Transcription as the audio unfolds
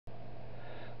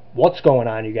What's going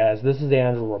on, you guys? This is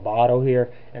Andrew Roboto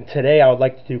here, and today I would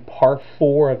like to do part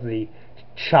 4 of the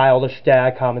Childish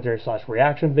Dad commentary /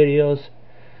 reaction videos,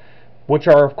 which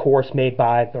are of course made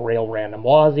by the Real Random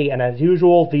Wazzy, and as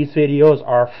usual, these videos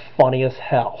are funny as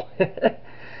hell.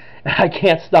 I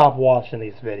can't stop watching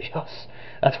these videos.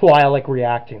 That's why I like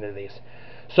reacting to these.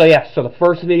 So yeah, so the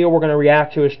first video we're going to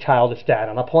react to is Childish Dad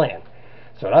on a Plane.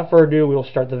 So without further ado, we will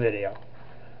start the video.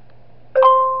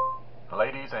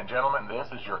 Ladies and gentlemen, this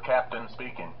is your captain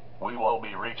speaking. We will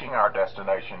be reaching our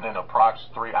destination in approx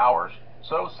 3 hours,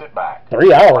 so sit back.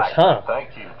 3 hours, huh?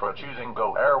 Thank you for choosing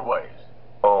Go Airways.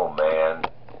 Oh man,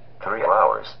 3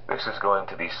 hours. This is going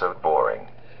to be so boring.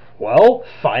 Well,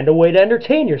 find a way to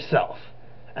entertain yourself,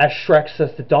 as Shrek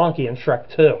says to Donkey in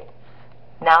Shrek 2.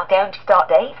 Now don't start,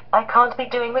 Dave. I can't be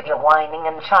doing with your whining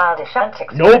and childish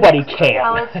antics. Nobody For 3 can.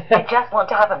 hours. I just want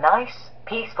to have a nice,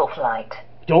 peaceful flight.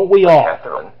 Don't we all?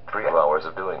 Catherine, 3 hours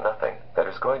of doing nothing. That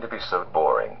is going to be so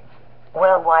boring.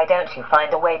 Well, why don't you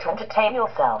find a way to entertain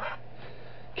yourself?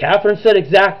 Catherine said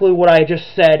exactly what I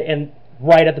just said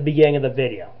right at the beginning of the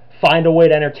video. Find a way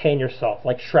to entertain yourself,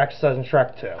 like Shrek says in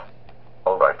Shrek 2.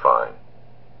 Alright, fine.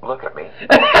 Look at me.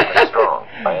 I'm strong.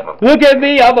 I am a Look at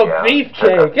me, I'm a yeah, beefcake.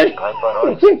 check out these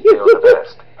arms. Feel the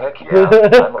best. Heck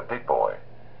yeah, I'm a big boy.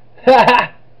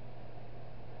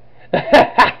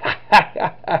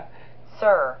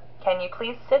 Sir, can you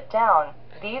please sit down?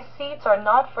 These seats are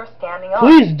not for standing up.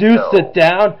 Please do No, sit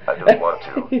down. I don't want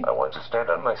to. I want to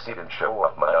stand on my seat and show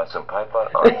off my awesome python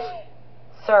arms.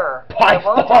 Sir, I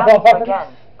won't Python ask you arms.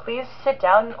 again. Please sit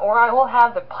down or I will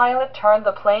have the pilot turn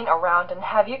the plane around and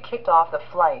have you kicked off the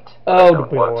flight. Oh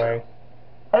don't want boy.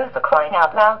 Oh, for crying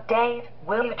out loud, Dave,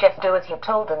 will you just do as you're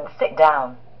told and sit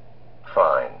down?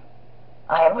 Fine.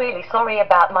 I am really sorry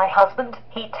about my husband.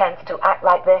 He tends to act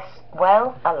like this,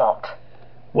 well, a lot.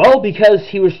 Well, because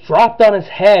he was dropped on his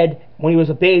head when he was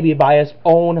a baby by his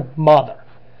own mother,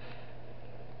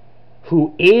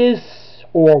 who is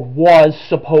or was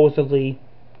supposedly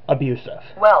abusive.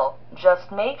 Well,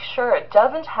 just make sure it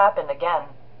doesn't happen again.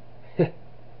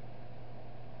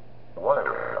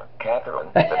 What? Catherine,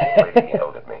 the big lady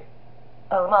yelled at me.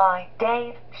 Oh my,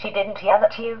 Dave, she didn't yell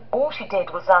at you. All she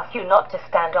did was ask you not to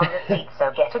stand on the seat,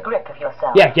 so get a grip of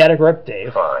yourself. Yeah, get a grip,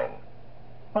 Dave. Fine.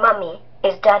 Mummy,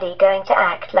 is Daddy going to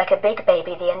act like a big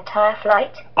baby the entire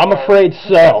flight? I'm afraid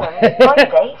so. Right,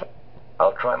 Dave?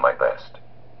 I'll try my best.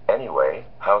 Anyway,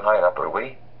 how high up are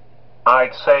we?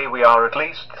 I'd say we are at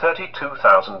least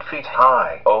 32,000 feet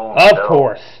high. Oh, Of no.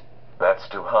 course. That's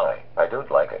too high. I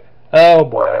don't like it. Oh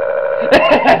boy.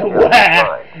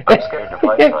 Fine. I'm scared to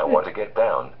fly and I want to get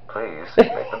down. Please,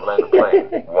 make them land the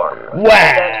plane. Water. Don't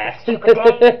Wah. be stupid,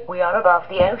 Dave. We are above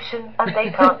the ocean, and they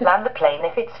can't land the plane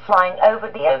if it's flying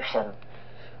over the ocean.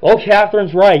 Well,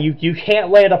 Catherine's right. You can't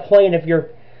land a plane if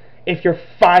you're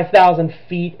 5,000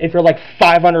 feet, if you're like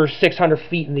 500 or 600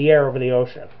 feet in the air over the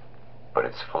ocean. But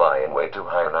it's flying way too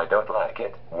high and I don't like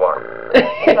it. Water.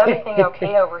 Is everything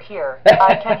okay over here?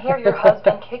 I can hear your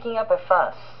husband kicking up a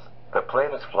fuss. The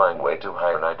plane is flying way too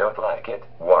high and I don't like it.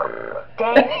 Water.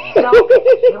 Dave, stop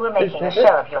it. You were making a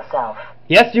show of yourself.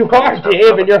 Yes, you are,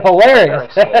 Dave, and you're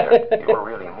hilarious. Very scared. You were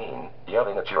really mean,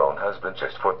 yelling at your own husband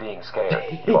just for being scared.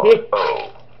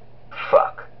 Oh,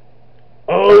 fuck.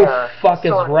 Oh, Yeah, fuck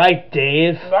is sorry. right,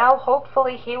 Dave. Now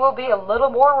hopefully he will be a little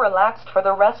more relaxed for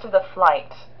the rest of the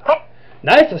flight.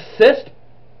 Nice assist,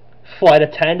 flight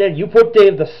attendant. You put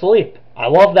Dave to sleep. I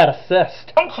love that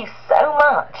assist. Thank you so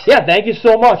much. Yeah, thank you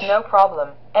so much. No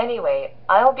problem. Anyway,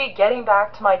 I'll be getting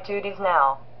back to my duties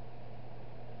now.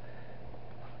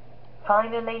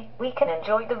 Finally, we can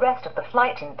enjoy the rest of the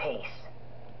flight in peace.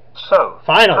 So,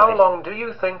 Finally. how long do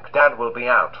you think Dad will be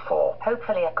out for?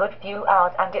 Hopefully a good few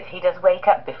hours, and if he does wake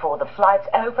up before the flight's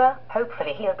over,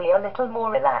 hopefully he'll be a little more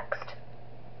relaxed.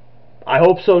 I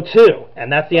hope so too.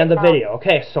 And that's the end of the video.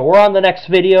 Okay, so we're on the next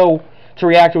video to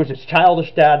react to, which is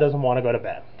Childish Dad doesn't want to go to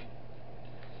bed.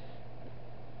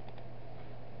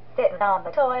 Sitting on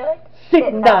the toilet.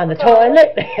 Sitting on the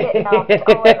toilet. Sitting on the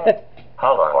toilet.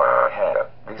 How long are ahead?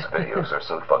 These videos are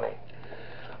so funny.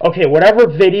 Okay, whatever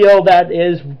video that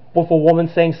is with a woman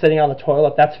saying sitting on the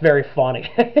toilet, that's very funny.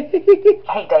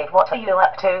 Hey Dave, what are you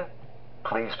up to?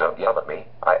 Please don't yell at me.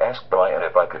 I asked Brian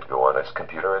if I could go on his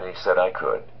computer and he said I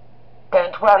could.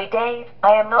 Don't worry, Dave.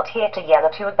 I am not here to yell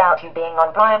at you about you being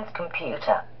on Brian's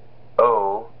computer.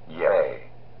 Oh, yay.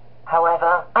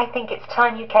 However, I think it's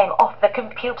time you came off the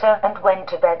computer and went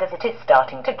to bed as it is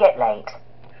starting to get late.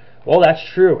 Well, that's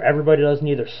true. Everybody does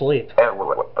need their sleep.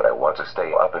 But I want to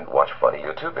stay up and watch funny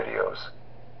YouTube videos.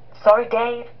 Sorry,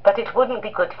 Dave, but it wouldn't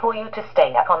be good for you to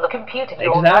stay up on the computer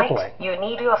all Exactly. night. You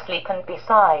need your sleep, and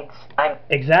besides, I'm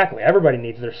Exactly. Everybody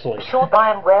needs their sleep. sure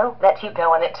Brian will let you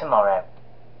go on it tomorrow.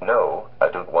 No, I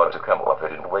don't want to come off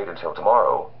it and wait until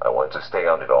tomorrow. I want to stay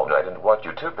on it all night and watch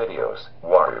YouTube videos.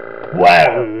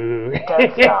 Wow.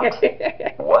 Don't start.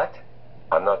 What?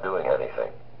 I'm not doing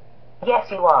anything. Yes,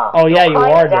 you are. Oh, yeah, you You're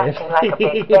are, crying and Dave. acting like a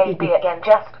big baby again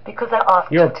just because I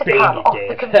asked You're you a to baby, come off the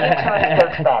Dave. computer and go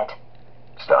to bed.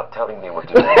 Stop telling me what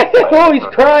to do. Oh, he's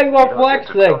crying while You don't get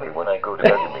to flexing. tell me when I go to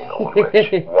bed, you mean, old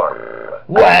witch. Wow.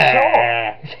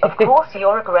 Wah. Of course,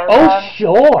 you're a grown Oh, man.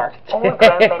 sure. All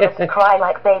grown men must cry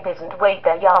like babies and wave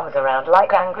their arms around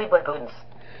like angry baboons.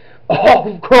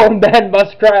 All grown men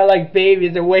must cry like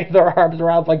babies and wave their arms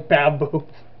around like baboons.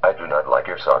 I do not like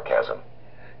your sarcasm.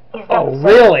 Is that Oh, so?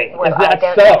 really? Well, Is that I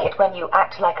don't so? like it when you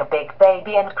act like a big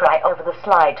baby and cry over the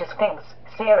slightest things.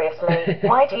 Seriously,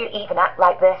 why do you even act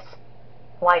like this?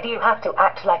 Why do you have to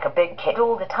act like a big kid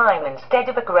all the time instead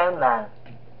of a grown man?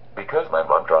 Because my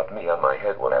mom dropped me on my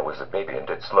head when I was a baby and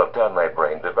it slowed down my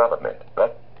brain development.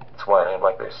 That's why I am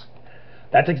like this.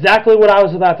 That's exactly what I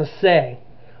was about to say,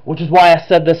 which is why I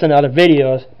said this in other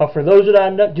videos. But for those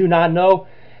that do not know,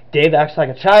 Dave acts like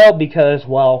a child because,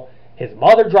 well, his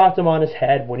mother dropped him on his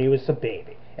head when he was a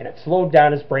baby, and it slowed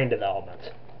down his brain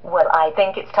development. Well, I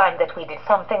think it's time that we did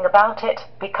something about it,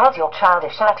 because your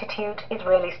childish attitude is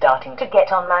really starting to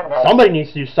get on my nerves. Somebody needs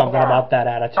to do something Now, about that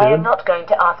attitude. I am not going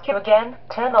to ask you again.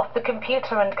 Turn off the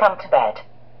computer and come to bed.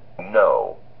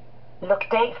 No. Look,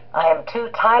 Dave, I am too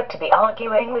tired to be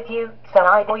arguing with you, so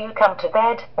either you come to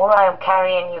bed, or I am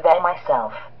carrying you there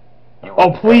myself. You Oh,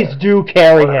 wouldn't please dare. do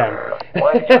carry him.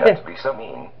 Why do you have to be so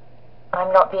mean?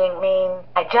 I'm not being mean.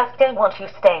 I just don't want you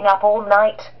staying up all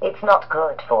night. It's not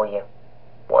good for you.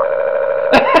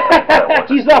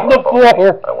 He's on the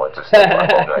floor. I want to stay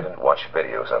up all night and watch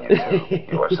videos on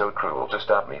YouTube. You are so cruel to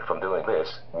stop me from doing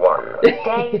this. Warrior.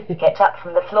 Dave, get up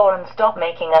from the floor and stop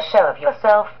making a show of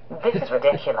yourself. This is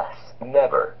ridiculous.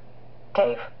 Never.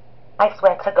 Dave, I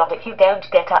swear to God, if you don't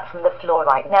get up from the floor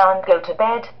right now and go to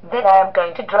bed, then I am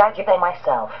going to drag you there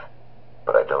myself.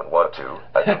 But I don't want to.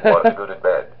 I don't want to go to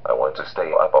bed. I want to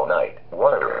stay up all night.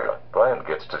 Warrior. Brian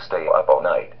gets to stay up all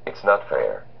night. It's not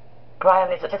fair.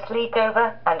 Brian is at a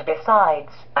sleepover, and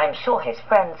besides, I'm sure his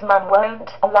friend's mum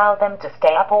won't allow them to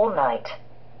stay up all night.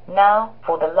 Now,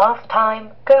 for the last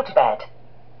time, go to bed.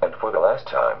 And for the last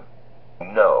time,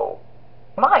 no.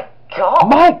 My God!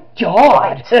 My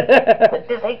God! But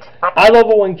does it? I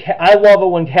love it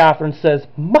when Catherine says,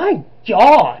 "My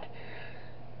God,"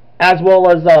 as well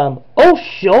as "Oh,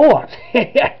 sure."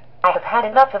 I have had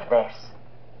enough of this.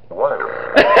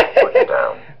 Warrior. Put it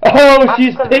down. Oh,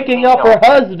 she's Absolutely picking up her not.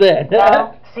 husband.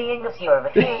 Now, seeing as you're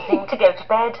refusing to go to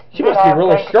bed, She then must be I am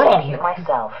really going strong. to take you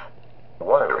myself.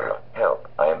 Warrior. Help.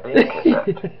 I am being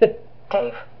kidnapped.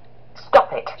 Dave,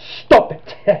 stop it. Stop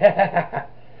it.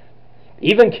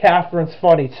 Even Catherine's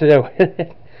funny too.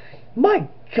 My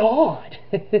God.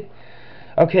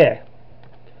 Okay.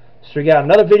 So we got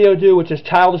another video due, which is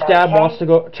Childish Dad Okay. wants to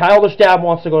go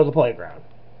to the playground.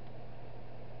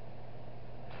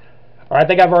 Or I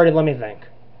think I've already, let me think.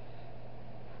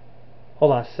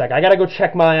 Hold on a sec. I gotta go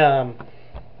check my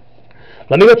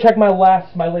let me go check my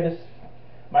last Childish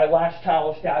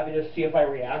Dad video to see if I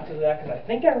reacted to that, because I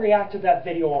think I reacted to that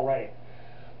video already.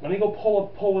 Let me go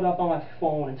pull it up on my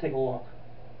phone and take a look.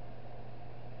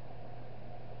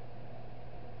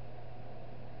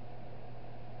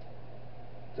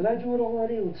 Did I do it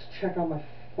already? Let's check on my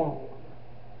phone.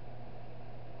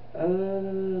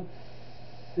 Let's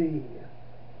see.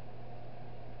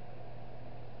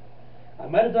 I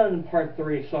might have done it in part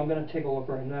 3, so I'm going to take a look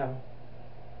right now.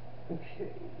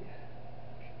 Okay.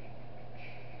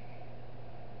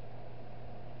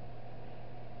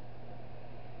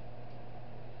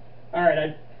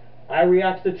 Alright, I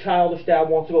reacted to Childish Dad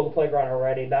Wants to Go to the Playground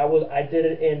already. I did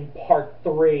it in part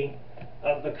 3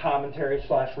 of the commentary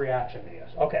 / reaction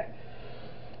videos. Okay.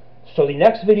 So the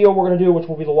next video we're going to do, which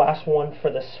will be the last one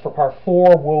for part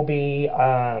 4, will be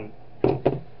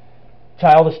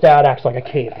Childish Dad Acts Like a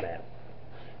Caveman,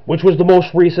 which was the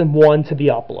most recent one to be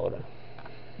uploaded.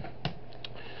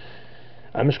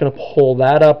 I'm just going to pull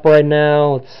that up right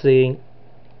now. Let's see.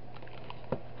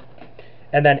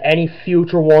 And then any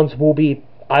future ones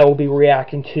I will be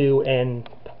reacting to in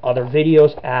other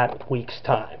videos at week's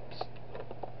times.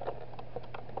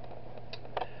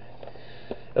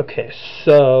 Okay,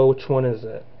 so which one is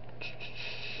it?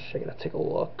 I gotta take a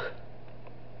look.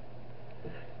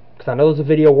 Because I know there's a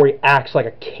video where he acts like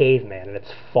a caveman, and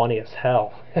it's funny as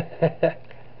hell.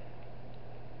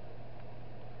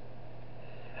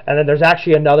 And then there's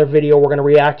actually another video we're going to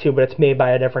react to, but it's made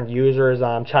by a different user. Is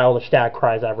Childish Dad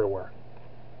Cries Everywhere.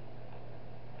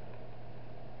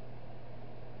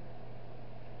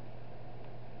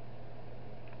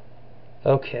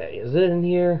 Okay, is it in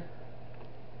here?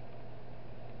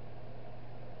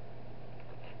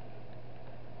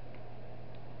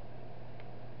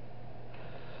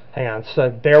 Hang on, so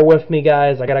bear with me,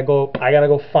 guys. I gotta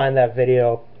go find that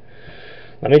video.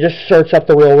 Let me just search up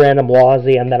the Real Random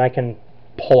Lawsy, and then I can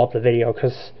pull up the video,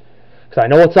 because I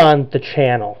know it's on the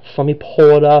channel. So let me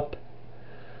pull it up.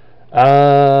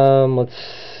 Let's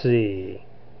see.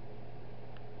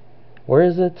 Where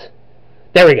is it?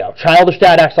 There we go. Childish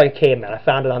Dad Acts Like a Caveman. I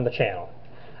found it on the channel.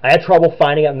 I had trouble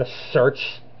finding it in the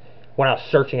search when I was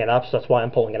searching it up, so that's why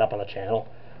I'm pulling it up on the channel.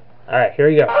 Alright, here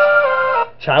you go.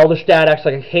 Childish Dad Acts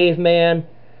Like a Caveman,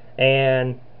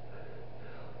 and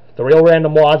the Real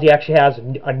Random Lawsy actually has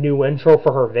a new intro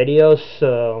for her videos,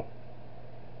 so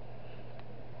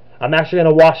I'm actually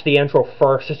going to watch the intro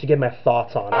first just to get my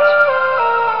thoughts on it.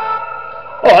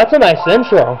 Oh, that's a nice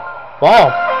intro.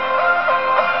 Wow.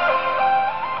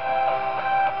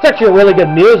 It's actually really good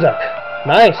music.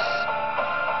 Nice.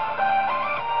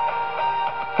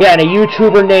 Yeah, and a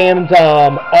YouTuber named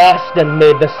Austin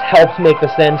helped make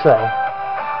this intro.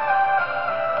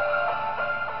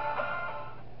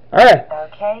 Alright.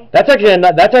 Okay. That's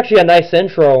actually a nice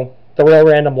intro the Real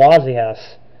Random Lawsy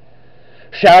has.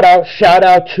 Shout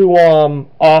out to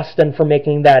Austin for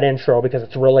making that intro, because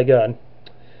it's really good.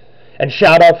 And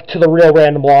shout out to the Real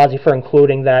Random Lawsy for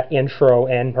including that intro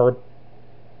in her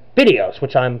videos,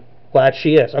 which I'm glad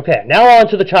she is. Okay, now on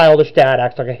to the Childish Dad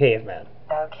Acts Like a Caveman.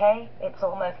 Okay, it's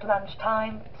almost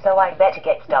lunchtime, so I better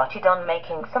get started on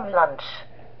making some lunch.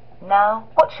 Now,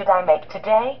 what should I make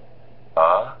today?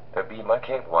 Be my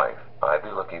cave wife. I'll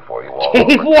be looking for you all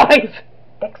Cave over. wife!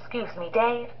 Excuse me,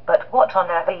 Dave, but what on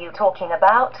earth are you talking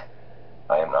about?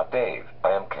 I am not Dave. I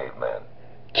am Caveman.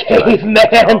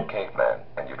 Caveman! Caveman,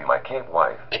 and you be my cave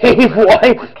wife. Cave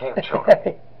wife! Cave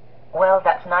children. Well,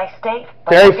 that's nice, Dave,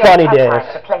 but Very I don't funny, have Dave.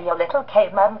 time to play your little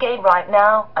caveman game right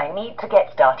now. I need to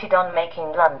get started on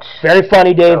making lunch. Very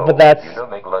funny, Dave, No, but that's... you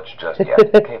don't make lunch just yet.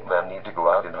 Caveman need to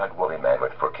go out and hunt woolly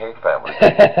mammoth for cave family.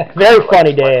 Very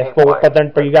funny, My Dave, cave but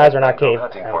wife, you guys are not go cave.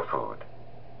 hunting for food.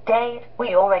 Dave,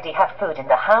 we already have food in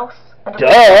the house, and Duh.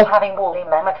 we're not having woolly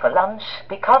mammoth for lunch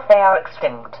because they are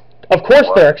extinct. Of course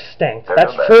What? they're extinct. They're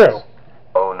That's no true. mammoths.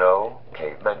 Oh no,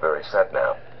 Caveman very sad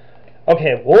now.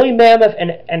 Okay, woolly mammoth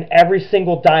and every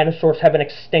single dinosaurs have been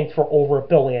extinct for over 1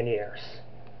 billion years.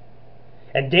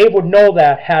 And Dave would know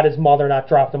that had his mother not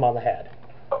dropped him on the head.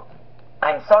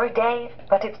 I'm sorry, Dave,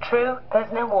 but it's true.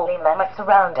 There's no woolly mammoths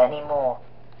around anymore.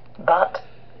 But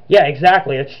Yeah,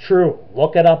 exactly, it's true.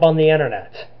 Look it up on the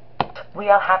internet. we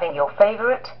are having your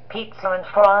favorite, pizza and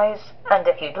fries, and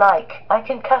if you'd like, I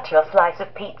can cut your slice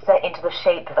of pizza into the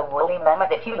shape of a woolly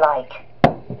mammoth if you like.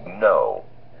 No.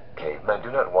 Cavemen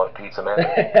do not want pizza man.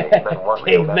 Cavemen want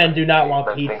real Cavemen mammoth. do not want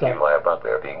Cavemen pizza. think you lie about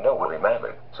there being no woolly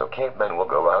mammoth, so cavemen will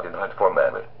go out and hunt for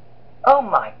mammoth. Oh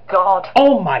my God!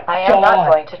 Oh my I god! am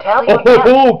not going to tell you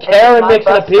Oh, again. Karen This is makes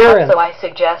an my bus stop, appearance. So I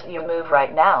suggest you move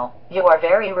right now. You are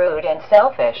very rude and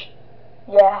selfish.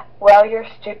 Yeah, well, you're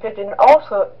stupid, and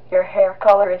also your hair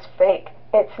color is fake.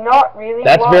 It's not really.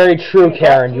 That's what very true, you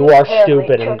Karen. You use are hair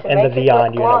stupid bleacher in to the make it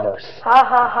Beyond look blonde. universe. Ha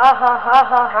ha ha ha ha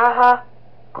ha ha ha.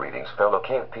 Greetings, fellow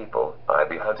cave people. I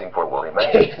be hunting for woolly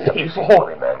Cave mammoth. Have you seen people.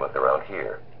 woolly mammoth around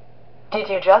here? Did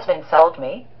you just insult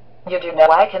me? You do know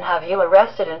I can have you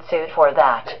arrested and sued for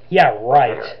that. Yeah,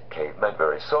 right. Here, cavemen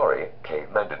very sorry.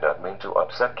 Cavemen did not mean to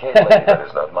upset cave lady. That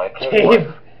is not my cave wife.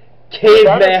 You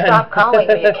better Caveman. stop calling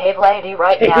me a cave lady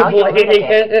right Cave now, you lady.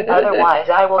 lunatic. Otherwise,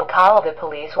 I will call the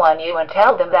police on you and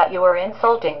tell them that you are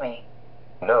insulting me.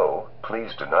 No,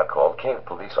 please do not call cave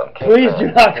police on cave. Please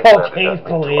do not call Caveman did cave not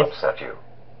mean police. to upset you.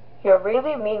 You're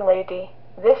really mean, lady.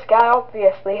 This guy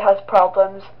obviously has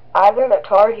problems. Either that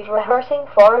or he's rehearsing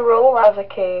for a role as a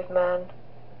caveman.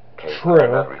 Caveman True.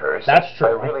 not rehearse. That's true.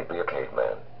 I really be a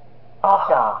caveman.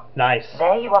 Ah, Nice.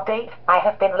 there you are, Dave. I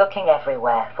have been looking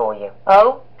everywhere for you.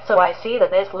 Oh, so I see that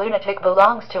this lunatic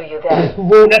belongs to you then.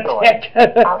 Lunatic.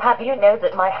 I'll have you know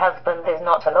that my husband is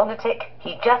not a lunatic.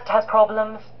 He just has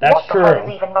problems. That's what the hell true.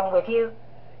 is even wrong with you?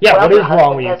 Yeah, Well, what is your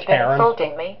wrong with husband you, has been Karen?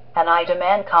 insulting me, and I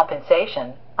demand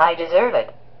compensation. I deserve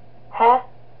it. Huh?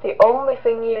 The only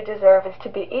thing you deserve is to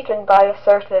be eaten by a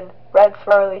certain red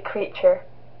swirly creature.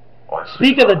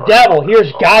 Speak of the devil,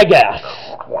 here's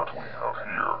Gygas. What we have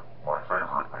here, my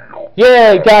favorite meal.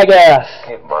 Yay, Gygas.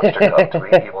 Cave monster come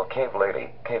to eat evil cave lady.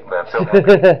 Caveman so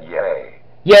happy. Yay.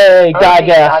 Yay, Okay,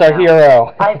 Gygas, our now.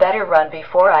 hero. I better run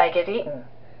before I get eaten.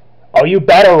 Oh, you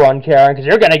better run, Karen, because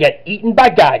you're going to get eaten by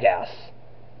Gygas.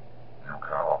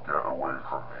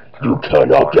 You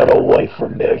cannot get away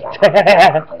from me. Ready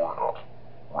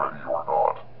or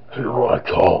not. Here I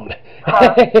come.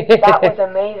 That was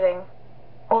amazing.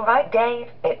 Alright, Dave,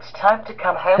 it's time to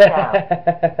come home now.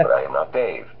 But I am not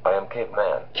Dave. I am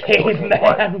Caveman.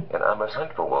 Caveman. And I must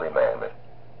hunt for woolly mammoth.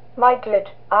 My dude,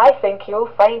 I think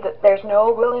you'll find that there's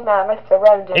no woolly mammoths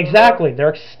around anymore. Exactly,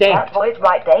 they're That extinct. boy's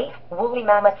right, Dave. Woolly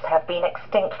mammoths have been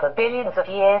extinct for billions of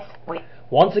years.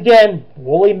 Once again,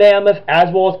 woolly mammoth,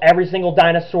 as well as every single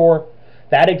dinosaur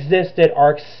that existed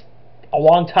a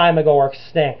long time ago, are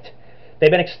extinct.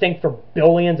 They've been extinct for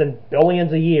billions and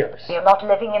billions of years. We are not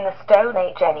living in the Stone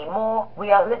Age anymore.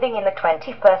 We are living in the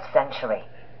 21st century.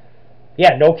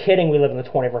 Yeah, no kidding, we live in the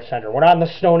 21st century. We're not in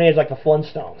the Stone Age like the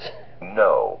Flintstones.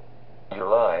 No. You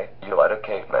lie. You lie to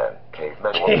Caveman.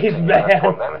 Caveman will Caveman. continue to hunt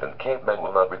for mammoth, and Caveman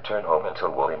will not return home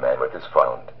until woolly mammoth is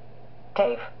found.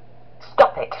 Dave,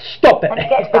 stop it. Stop it. And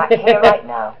get back here right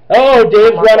now. Oh,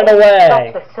 Dave's running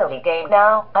away. Stop the silly game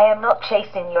now. I am not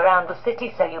chasing you around the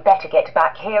city, so you better get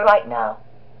back here right now.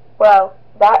 Well,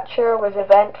 that sure was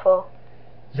eventful.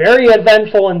 Very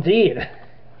eventful indeed.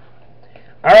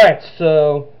 Alright,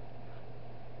 so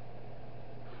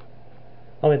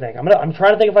let me think. I'm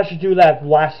trying to think if I should do that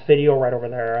last video right over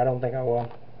there. I don't think I will.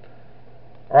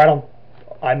 Or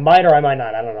I might or I might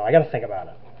not. I don't know. I gotta think about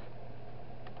it.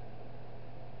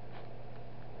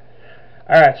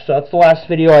 Alright, so that's the last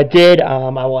video I did. I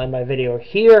will end my video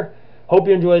here. Hope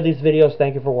you enjoyed these videos.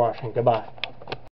 Thank you for watching. Goodbye.